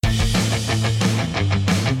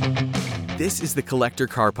This is the Collector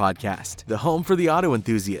Car Podcast, the home for the auto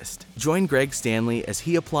enthusiast. Join Greg Stanley as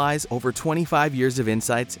he applies over 25 years of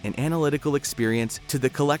insights and analytical experience to the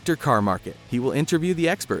collector car market. He will interview the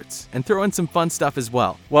experts and throw in some fun stuff as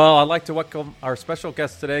well. Well, I'd like to welcome our special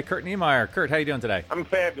guest today, Kurt Niemeyer. Kurt, how you doing today? I'm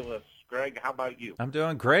fabulous. Greg, how about you? I'm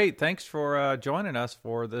doing great. Thanks for joining us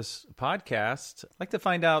for this podcast. I'd like to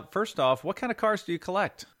find out, first off, what kind of cars do you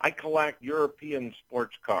collect? I collect European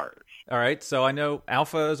sports cars. All right, so I know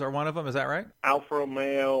Alphas are one of them. Is that right? Alfa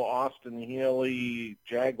Romeo, Austin Healey,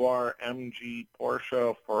 Jaguar, MG,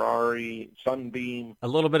 Porsche, Ferrari, Sunbeam. A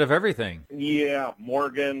little bit of everything. Yeah,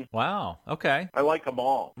 Morgan. Wow, okay. I like them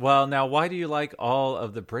all. Well, now, why do you like all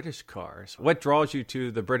of the British cars? What draws you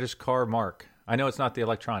to the British car mark? I know it's not the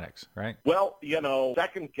electronics, right? Well,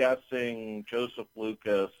 second-guessing Joseph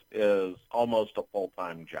Lucas is almost a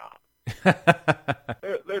full-time job.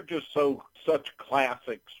 They're just such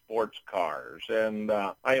classic sports cars, and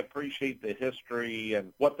I appreciate the history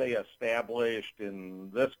and what they established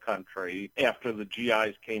in this country after the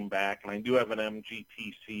GIs came back. And I do have an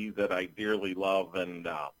MGTC that I dearly love, and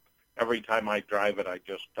every time I drive it, I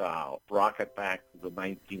just rocket back to the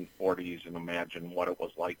 1940s and imagine what it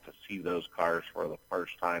was like to see those cars for the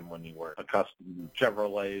first time when you were accustomed to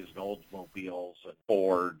Chevrolets and Oldsmobiles and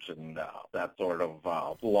Fords and that sort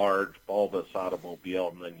of large, bulbous automobile,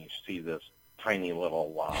 and then you see this tiny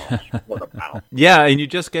little sport. Yeah, and you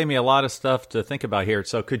just gave me a lot of stuff to think about here.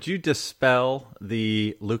 So could you dispel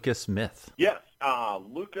the Lucas myth? Yes.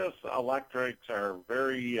 Lucas Electrics are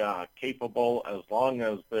very capable as long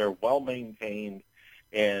as they're well-maintained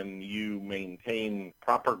and you maintain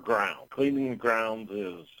proper ground. Cleaning the grounds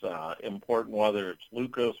is important, whether it's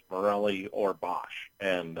Lucas, Morelli, or Bosch.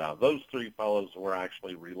 And those three fellows were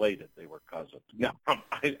actually related. They were cousins. No,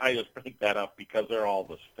 I just make that up because they're all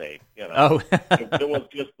the same. Oh. It was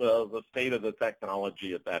just the state of the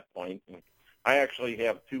technology at that point. And I actually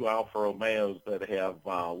have two Alfa Romeos that have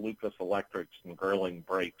Lucas Electrics and Girling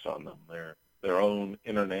brakes on them. They're their own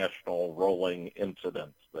international rolling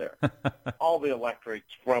incidents there. All the electrics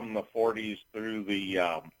from the 40s through the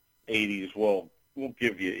 80s will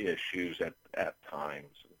give you issues at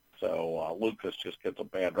times. So Lucas just gets a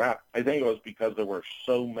bad rap. I think it was because there were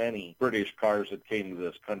so many British cars that came to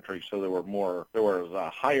this country, so there was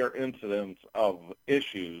a higher incidence of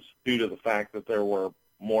issues due to the fact that there were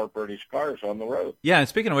more British cars on the road. Yeah, and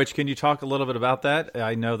speaking of which, can you talk a little bit about that?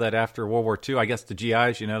 I know that after World War II, I guess the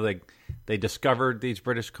GIs, they discovered these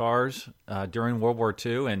British cars during World War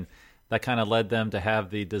II, and that kind of led them to have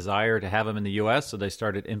the desire to have them in the U.S., so they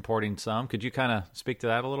started importing some. Could you kind of speak to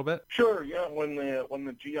that a little bit? Sure, yeah. When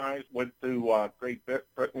the GIs went to Great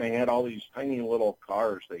Britain, they had all these tiny little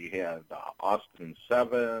cars. They had Austin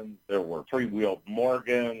 7. There were three-wheeled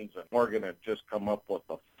Morgans, and Morgan had just come up with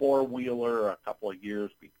a four-wheeler a couple of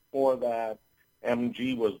years before that.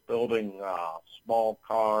 MG was building small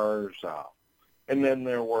cars. And then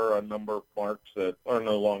there were a number of marks that are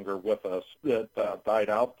no longer with us that died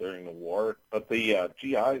out during the war. But the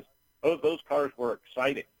GIs, those cars were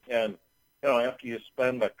exciting. And, after you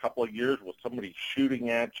spend a couple of years with somebody shooting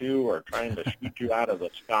at you or trying to shoot you out of the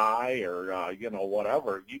sky or,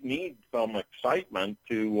 whatever, you need some excitement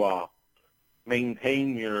to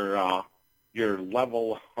maintain your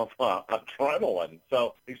level of adrenaline.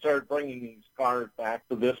 So they started bringing these cars back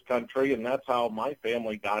to this country, and that's how my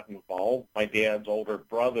family got involved. My dad's older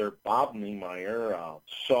brother, Bob Niemeyer,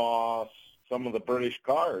 saw some of the British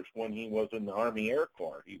cars when he was in the Army Air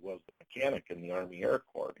Corps. He was a mechanic in the Army Air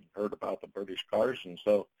Corps. He heard about the British cars, and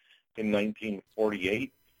so in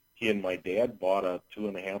 1948, he and my dad bought a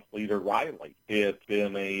 2.5-liter Riley. It's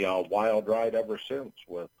been a wild ride ever since,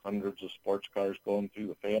 with hundreds of sports cars going through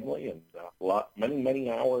the family and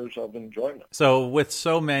many hours of enjoyment. So with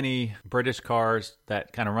so many British cars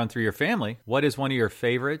that kind of run through your family, what is one of your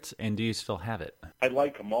favorites, and do you still have it? I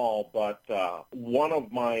like them all, but one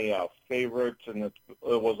of my favorites, and it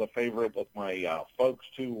was a favorite with my folks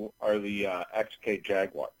too, are the XK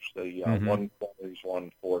Jaguars, the 120s,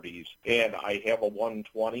 140s. And I have a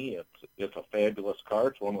 120. It's a fabulous car.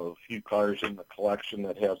 It's one of the few cars in the collection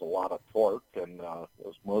that has a lot of torque, and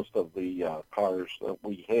as most of the cars that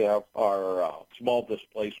we have are small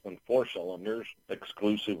displacement 4-cylinders,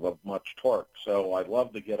 exclusive of much torque. So I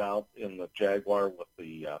love to get out in the Jaguar with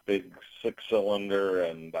the big 6-cylinder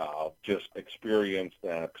and just experience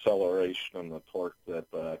the acceleration and the torque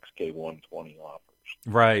that the XK120 offers.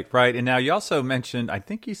 Right. And now you also mentioned, I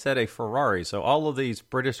think you said a Ferrari. So all of these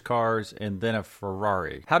British cars and then a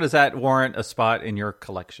Ferrari. How does that warrant a spot in your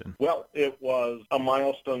collection? Well, it was a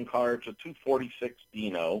milestone car. It's a 246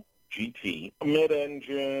 Dino GT,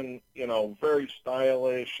 mid-engine, very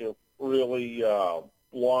stylish. It really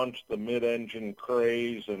launched the mid-engine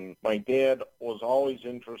craze, and my dad was always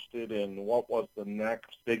interested in what was the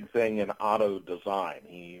next big thing in auto design.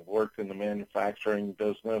 He worked in the manufacturing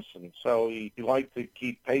business, and so he liked to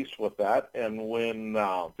keep pace with that. And when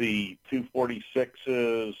the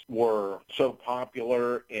 246s were so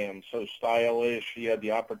popular and so stylish, he had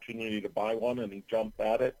the opportunity to buy one, and he jumped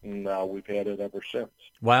at it, and we've had it ever since.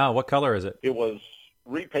 Wow, what color is it? It was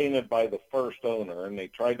repainted by the first owner, and they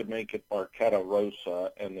tried to make it Barchetta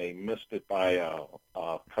Rosa, and they missed it by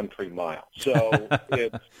a country mile. So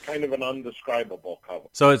it's kind of an undescribable color.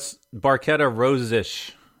 So it's Barchetta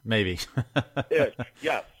Rose-ish, maybe. Yes.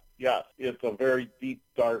 It's a very deep,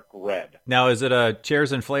 dark red. Now, is it a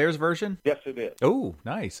Chairs and Flares version? Yes, it is. Oh,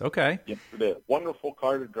 nice. Okay. Yes, it is. Wonderful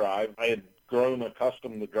car to drive. I had grown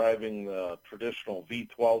accustomed to driving the traditional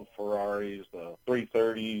V12 Ferraris, the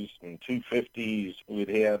 330s and 250s. We'd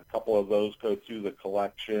had a couple of those go through the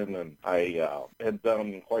collection, and I had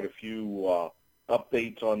done quite a few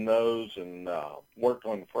updates on those and worked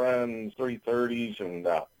on friends, 330s, and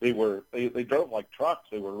they drove like trucks.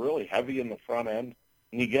 They were really heavy in the front end.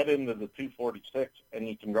 And you get into the 246, and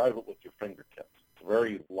you can drive it with your fingertips. It's a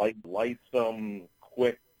very lightsome,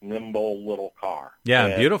 quick, nimble little car. Yeah,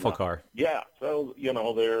 and beautiful car. Yeah, so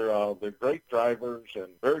they're great drivers and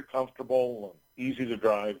very comfortable and easy to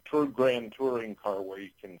drive. True grand touring car where you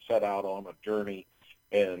can set out on a journey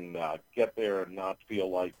and get there and not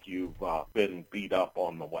feel like you've been beat up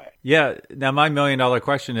on the way. Yeah. Now, my $1 million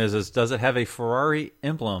question is does it have a Ferrari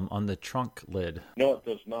emblem on the trunk lid? No, it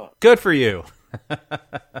does not. Good for you.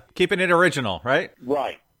 Keeping it original, right?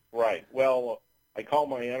 Right. Well, I call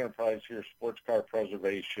my enterprise here Sports Car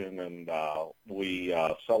Preservation, and we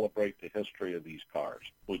celebrate the history of these cars.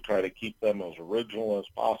 We try to keep them as original as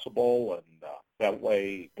possible, and that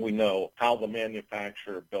way we know how the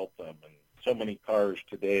manufacturer built them. And so many cars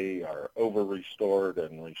today are over-restored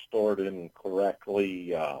and restored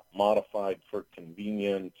incorrectly, modified for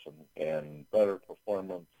convenience and better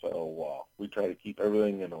performance. So we try to keep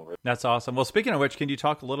everything in order. That's awesome. Well, speaking of which, can you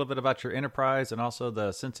talk a little bit about your enterprise and also the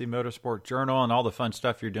Cincy Motorsport Journal and all the fun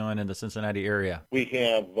stuff you're doing in the Cincinnati area? We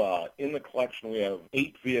have, in the collection, we have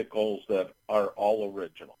 8 vehicles that are all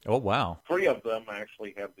original. Oh, wow. 3 of them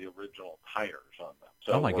actually have the original tires on them.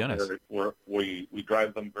 So oh, my goodness. We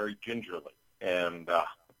drive them very gingerly and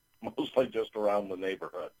mostly just around the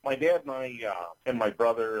neighborhood. My dad and I and my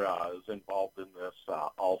brother is involved in this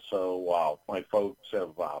also. My folks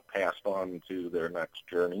have passed on to their next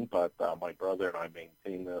journey, but my brother and I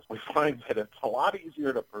maintain this. We find that it's a lot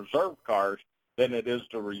easier to preserve cars than it is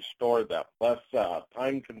to restore them. Less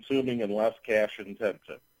time-consuming and less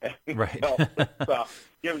cash-intensive. Right. So it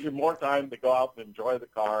gives you more time to go out and enjoy the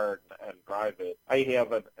car and drive it. I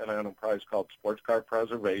have an enterprise called Sports Car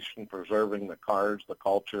Preservation, preserving the cars, the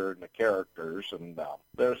culture, and the characters. And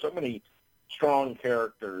there are so many strong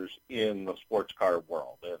characters in the sports car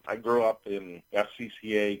world. And I grew up in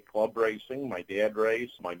FCCA club racing. My dad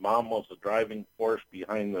raced. My mom was the driving force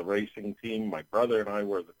behind the racing team. My brother and I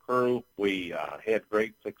were the crew. We had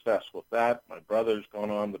great success with that. My brother's gone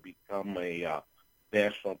on to become a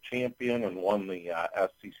national champion and won the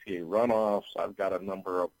SCCA runoffs. I've got a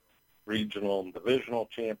number of regional and divisional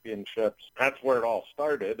championships. That's where it all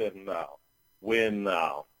started. And when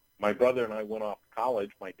my brother and I went off to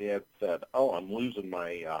college, my dad said, I'm losing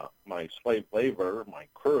my my slave labor, my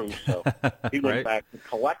crew. So he went right. back to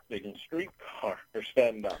collecting street cars.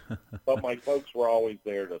 And but my folks were always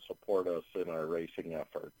there to support us in our racing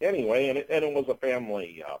effort. Anyway, and it was a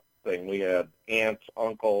family thing. We had aunts,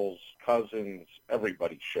 uncles, cousins,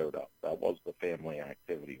 everybody showed up. That was the family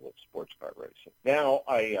activity with sports car racing. Now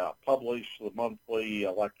I publish the monthly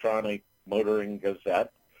electronic Motoring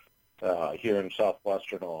Gazette here in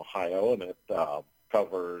southwestern Ohio, and it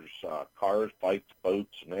covers cars, bikes,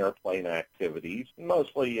 boats, and airplane activities.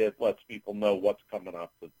 Mostly it lets people know what's coming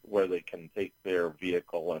up, where they can take their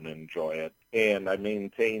vehicle and enjoy it. And I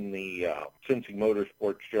maintain the Cincy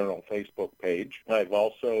Motorsports Journal Facebook page. I've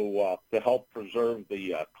also, to help preserve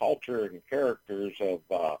the culture and characters of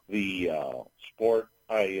the sport,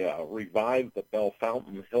 I revived the Bell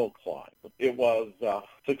Fountain Hill Climb. It was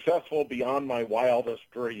successful beyond my wildest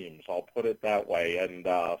dreams, I'll put it that way. And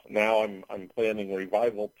now I'm planning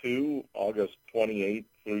Revival 2, August 28th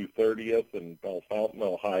through 30th in Bell Fountain,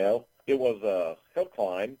 Ohio. It was a hill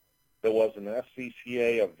climb. There was an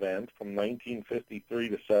SCCA event from 1953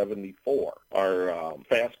 to 74. Our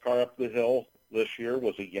fast car up the hill this year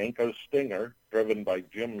was a Yanko Stinger driven by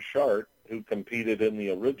Jim Shart, who competed in the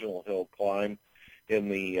original hill climb in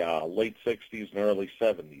the late 60s and early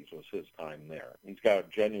 70s was his time there. He's got a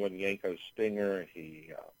genuine Yanko Stinger.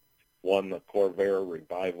 He won the Corvair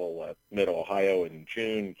Revival at Mid-Ohio in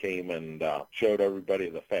June, came and showed everybody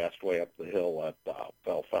the fast way up the hill at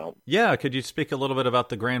Bell Fountain. Yeah, could you speak a little bit about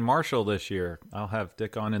the Grand Marshal this year? I'll have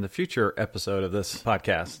Dick on in the future episode of this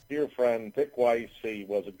podcast. Dear friend, Dick Weiss, he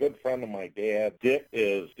was a good friend of my dad. Dick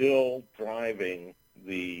is still driving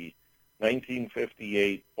the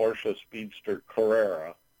 1958 Porsche Speedster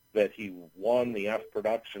Carrera that he won the F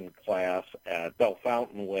production class at Bell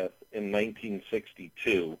Fountain with in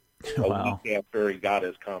 1962. Wow. A week after he got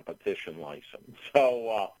his competition license.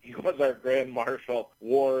 So he was our Grand Marshal,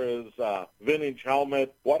 wore his vintage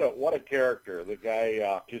helmet. What a character. The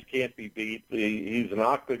guy just can't be beat. He's an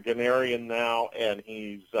octogenarian now, and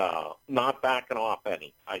he's not backing off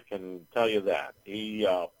any. I can tell you that. He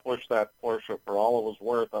pushed that Porsche for all it was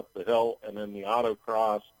worth up the hill and in the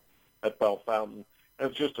autocross at Bell Fountain.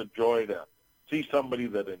 And it's just a joy to see somebody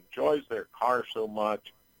that enjoys their car so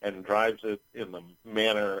much and drives it in the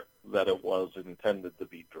manner that it was intended to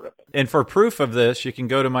be driven. And for proof of this, you can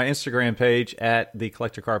go to my Instagram page at the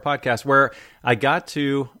Collector Car Podcast, where I got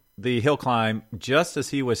to the hill climb just as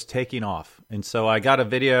he was taking off. And so I got a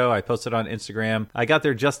video, I posted on Instagram. I got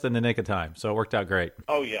there just in the nick of time, so it worked out great.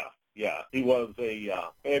 Oh, yeah. Yeah, he was a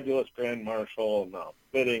fabulous Grand Marshal and a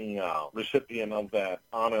fitting recipient of that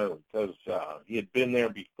honor because he had been there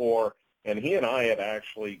before. And he and I had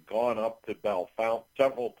actually gone up to Bell Fountain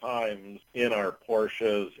several times in our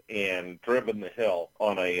Porsches and driven the hill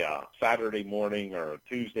on a Saturday morning or a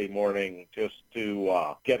Tuesday morning just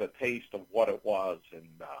to get a taste of what it was. And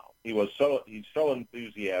he's so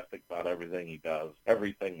enthusiastic about everything he does,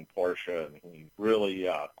 everything Porsche, and he's really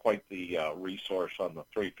quite the resource on the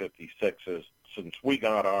 356s. Since we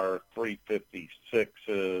got our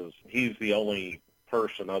 356s, he's the only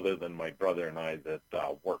person other than my brother and I that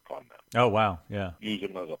work on them. Oh, wow. Yeah. Use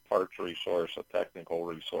him as a parts resource, a technical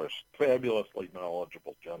resource. Fabulously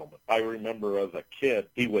knowledgeable gentleman. I remember as a kid,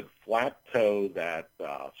 he would flat tow that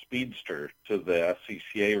Speedster to the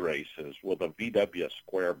SCCA races with a VW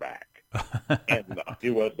squareback. And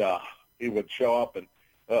he would show up, and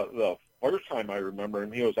the first time I remember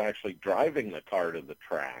him, he was actually driving the car to the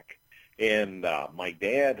track. And my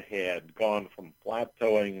dad had gone from flat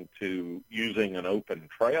towing to using an open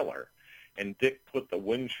trailer, and Dick put the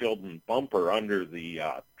windshield and bumper under the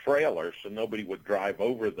trailer so nobody would drive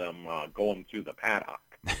over them going through the paddock.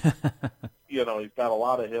 You know, he's got a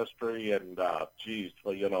lot of history, and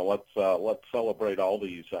let's celebrate all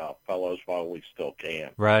these fellows while we still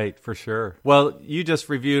can. Right, for sure. Well, you just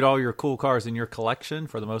reviewed all your cool cars in your collection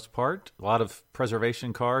for the most part, a lot of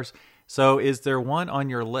preservation cars. So is there one on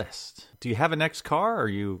your list? Do you have a next car, or are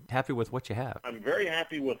you happy with what you have? I'm very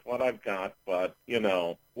happy with what I've got, but, you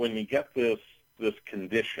know, when you get this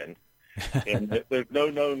condition, and there's no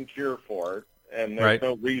known cure for it, and there's right.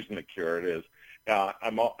 no reason to cure it, is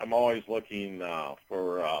I'm always looking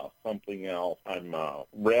for something else. I'm a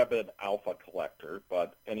rabid alpha collector,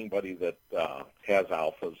 but anybody that has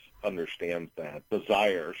alphas understands that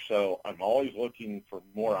desire. So I'm always looking for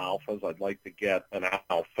more alphas. I'd like to get an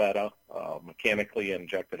Alfetta, mechanically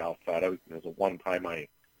injected Alfetta, because at one time I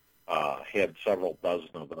had several dozen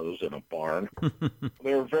of those in a barn.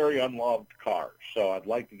 They're very unloved cars, so I'd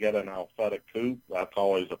like to get an Alfetta coupe. That's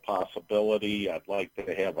always a possibility. I'd like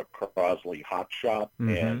to have a Crosley Hot Shot,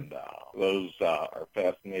 and those are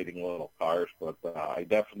fascinating little cars, but I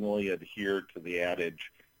definitely adhere to the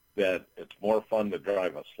adage that it's more fun to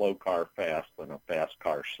drive a slow car fast than a fast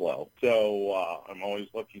car slow. So I'm always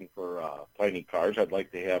looking for tiny cars. I'd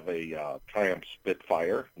like to have a Triumph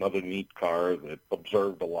Spitfire, another neat car that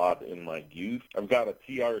observed a lot in my youth. I've got a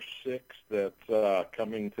TR6 that's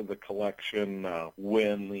coming to the collection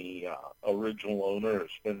when the original owner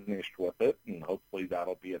is finished with it, and hopefully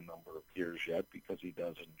that'll be a number of years yet because he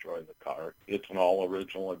does enjoy the car. It's an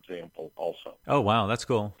all-original example also. Oh, wow, that's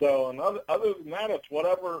cool. So other than that, it's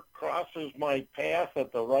whatever crosses my path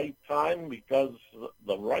at the right time, because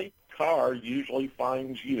the right car usually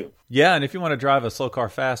finds you. Yeah, and if you want to drive a slow car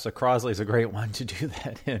fast, a Crosley's a great one to do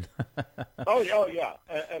that in. Oh, yeah.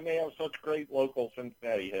 And they have such great local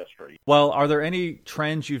Cincinnati history. Well, are there any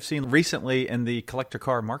trends you've seen recently in the collector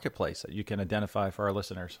car marketplace that you can identify for our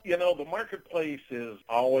listeners? You know, the marketplace is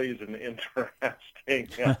always an interesting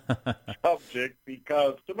subject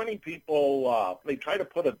because so many people, they try to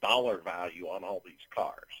put a dollar value on all these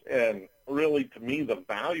cars. And really, to me, the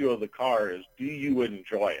value of the car is, do you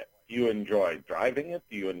enjoy it? Do you enjoy driving it?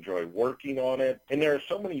 Do you enjoy working on it? And there are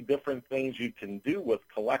so many different things you can do with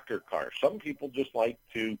collector cars. Some people just like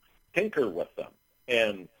to tinker with them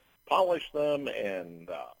and polish them, and,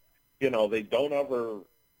 they don't ever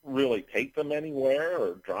really take them anywhere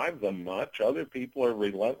or drive them much. Other people are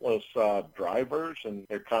relentless drivers, and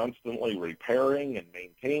they're constantly repairing and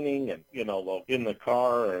maintaining, and they'll get in the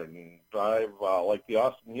car and drive. Like the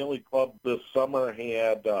Austin Healey Club this summer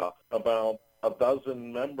had about a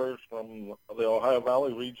dozen members from the Ohio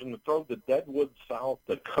Valley region that drove to Deadwood, South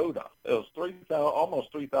Dakota. It was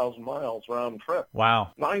almost 3,000 miles round trip.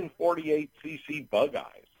 Wow. 948cc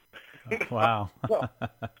Bug-Eyes. Wow.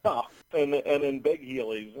 and in big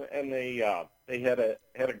Heelys, and they had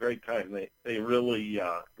a great time. They really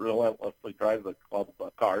relentlessly drive the club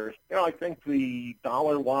cars. I think the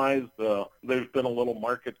dollar-wise, there's been a little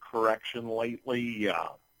market correction lately.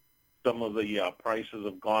 Some of the prices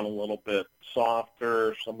have gone a little bit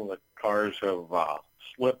softer. Some of the cars have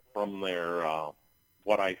slipped from their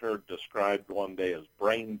what I heard described one day as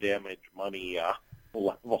brain damage money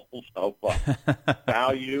levels of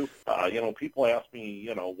value. People ask me,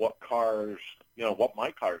 what cars, what my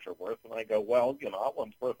cars are worth, and I go, well, that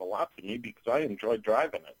one's worth a lot to me because I enjoy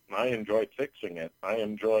driving it, and I enjoy fixing it. I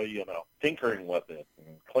enjoy, tinkering with it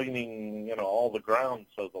and cleaning, all the ground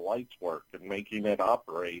so the lights work and making it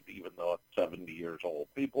operate even though it's 70 years old.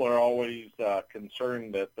 People are always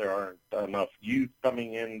concerned that there aren't enough youth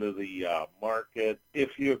coming into the market.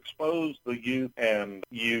 If you expose the youth and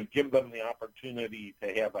you give them the opportunity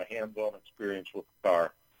to have a hands-on experience with the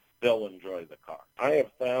car, they'll enjoy the car. I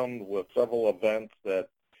have found with several events that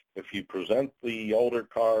if you present the older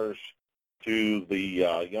cars to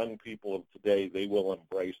the young people of today, they will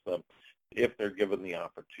embrace them if they're given the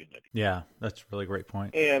opportunity. Yeah, that's a really great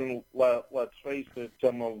point. And let's face it,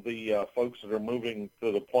 some of the folks that are moving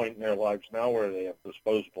to the point in their lives now where they have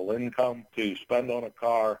disposable income to spend on a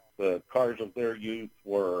car, the cars of their youth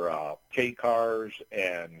were K cars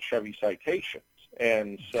and Chevy Citations.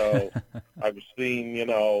 And so I've seen,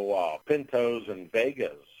 Pintos and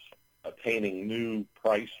Vegas attaining new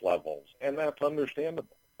price levels, and that's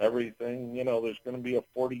understandable. Everything, there's going to be a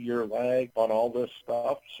 40-year lag on all this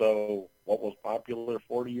stuff, so what was popular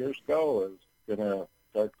 40 years ago is going to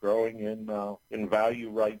start growing in value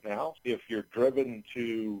right now. If you're driven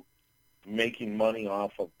to making money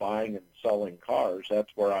off of buying and selling cars, that's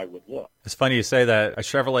where I would look. It's funny you say that. A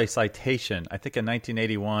Chevrolet Citation, I think a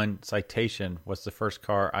 1981 Citation was the first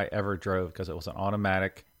car I ever drove because it was an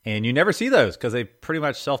automatic. And you never see those because they pretty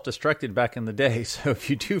much self-destructed back in the day. So if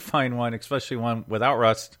you do find one, especially one without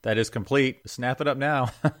rust that is complete, snap it up now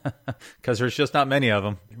because there's just not many of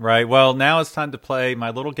them. Right. Well, now it's time to play my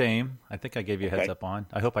little game. I think I gave you a heads up on.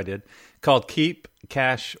 I hope I did. Called Keep,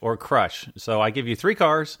 Cash, or Crush. So I give you 3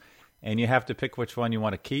 cars, and you have to pick which one you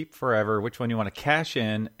want to keep forever, which one you want to cash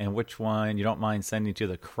in, and which one you don't mind sending to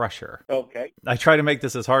the crusher. Okay. I try to make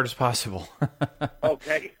this as hard as possible.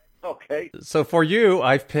 Okay. So for you,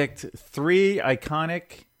 I've picked 3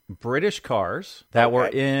 iconic British cars that were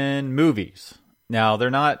in movies. Now,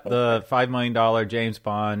 they're not the $5 million James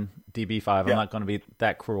Bond DB5. I'm not going to be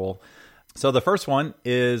that cruel. So the first one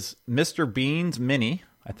is Mr. Bean's Mini.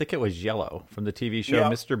 I think it was yellow from the TV show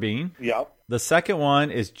Mr. Bean. Yep. The second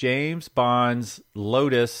one is James Bond's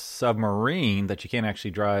Lotus Submarine that you can't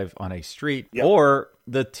actually drive on a street. Yep. Or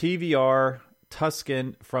the TVR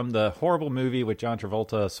Tuscan from the horrible movie with John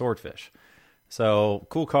Travolta, Swordfish. So,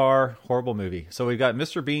 cool car, horrible movie. So we've got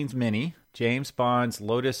Mr. Bean's Mini, James Bond's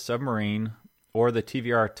Lotus Submarine, or the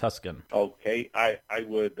TVR Tuscan. Okay, I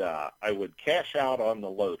would cash out on the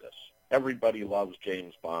Lotus. Everybody loves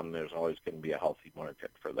James Bond. There's always going to be a healthy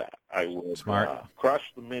market for that. I would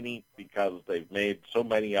crush the Mini because they've made so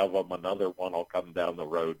many of them. Another one will come down the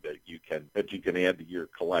road that you can add to your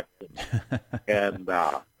collection. And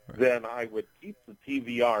then I would keep the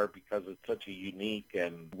TVR because it's such a unique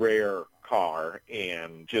and rare car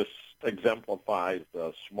and just exemplifies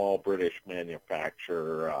the small British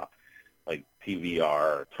manufacturer like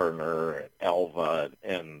TVR, Turner, and Elva,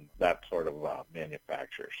 and that sort of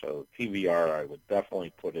manufacturer. So TVR I would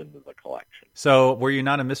definitely put into the collection. So were you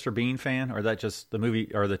not a Mr. Bean fan, or that just the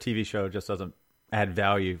movie or the TV show just doesn't add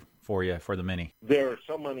value for you for the Mini? There are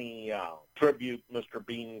so many tribute Mr.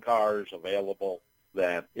 Bean cars available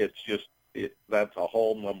that that's a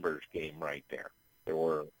whole numbers game right there. There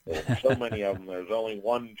were so many of them. There's only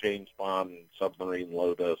one James Bond submarine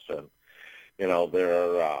Lotus, and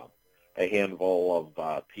there are a handful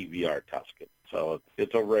of TVR Tuscan. So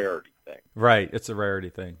it's a rarity thing. Right, it's a rarity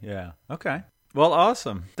thing. Yeah. Okay. Well,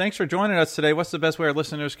 awesome. Thanks for joining us today. What's the best way our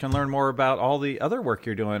listeners can learn more about all the other work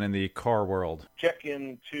you're doing in the car world? Check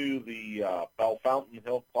into the Bell Fountain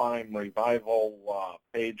Hill Climb Revival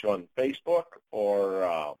page on Facebook,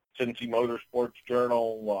 or Cincy Motorsports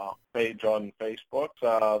Journal page on Facebook.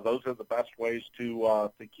 Those are the best ways to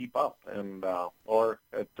keep up, and or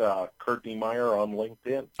at Kurt Niemeyer on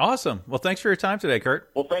LinkedIn. Awesome. Well, thanks for your time today,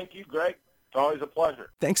 Kurt. Well, thank you, Greg. It's always a pleasure.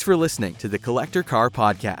 Thanks for listening to the Collector Car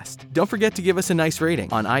Podcast. Don't forget to give us a nice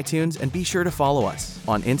rating on iTunes and be sure to follow us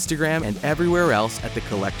on Instagram and everywhere else at the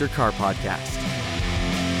Collector Car Podcast.